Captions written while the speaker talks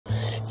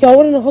Y'all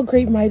wanna know how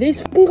great my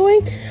day's fucking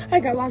going? I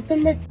got locked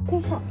in my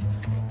fucking house.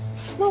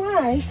 No,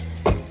 I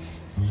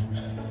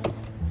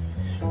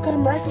gotta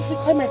miraculously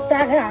climb my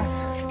fat ass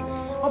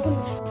up in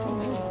the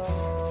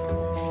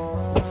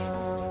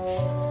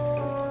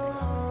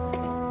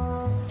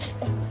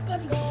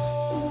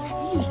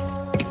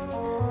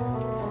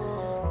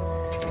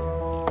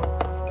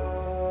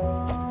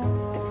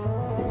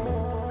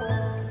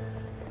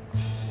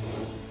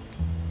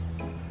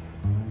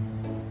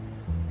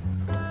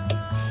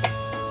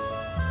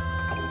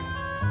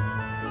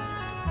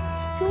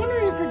If you're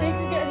wondering if your day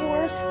could get any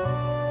worse,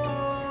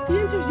 the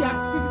answer is yes,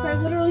 because I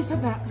literally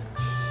said that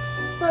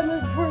 5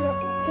 minutes before I got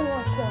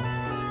off the call.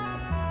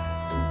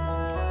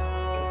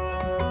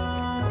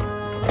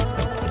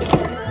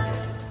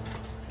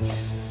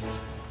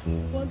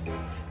 One, two,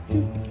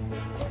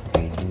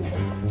 three.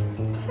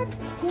 God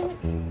damn it.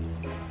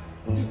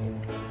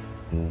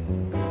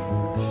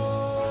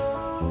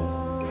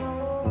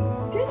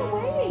 Get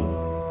away!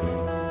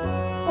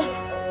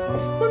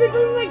 Somebody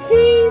bring me my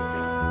keys!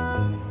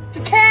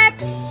 The cat!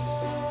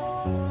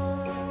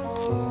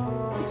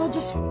 So I'll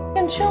just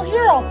f***ing chill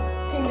here all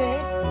f***ing day.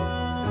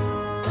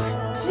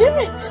 God damn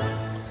it!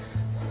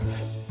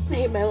 I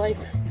hate my life.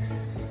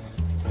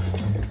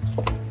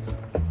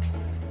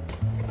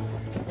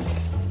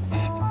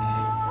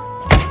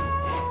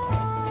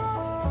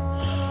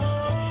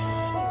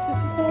 This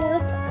is gonna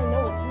work. I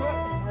know it's not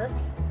gonna work.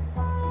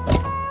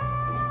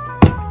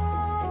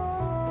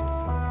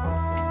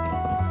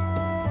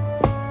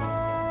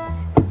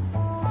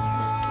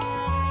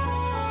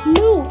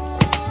 No!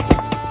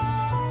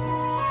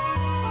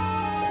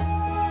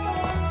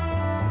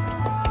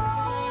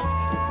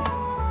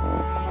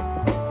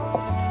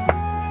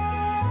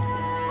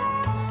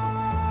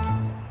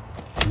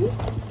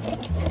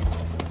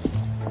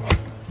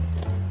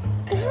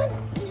 God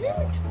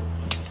damn it!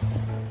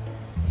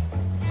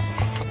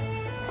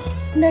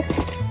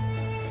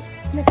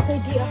 Next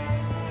idea.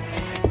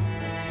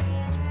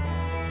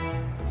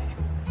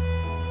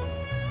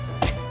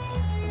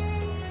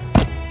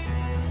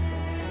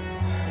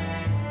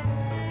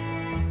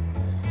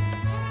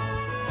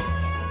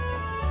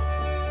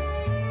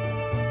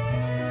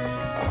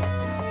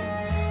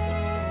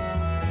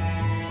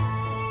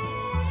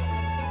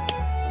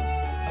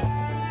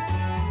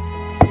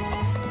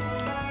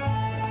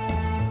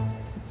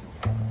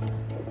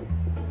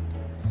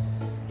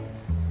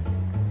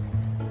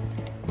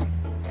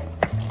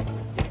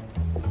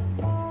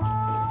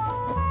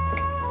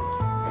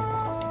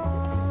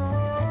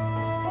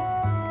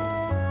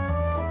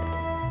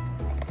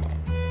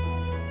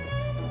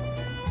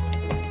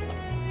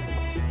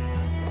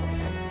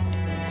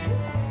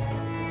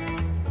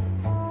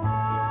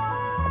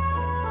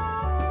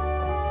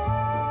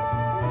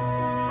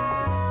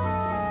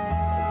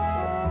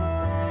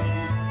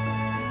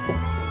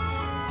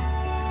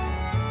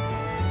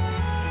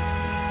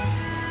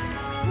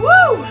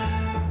 Woo!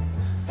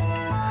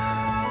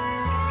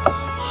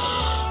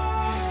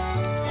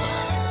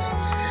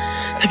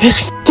 The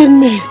bitch didn't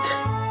make it.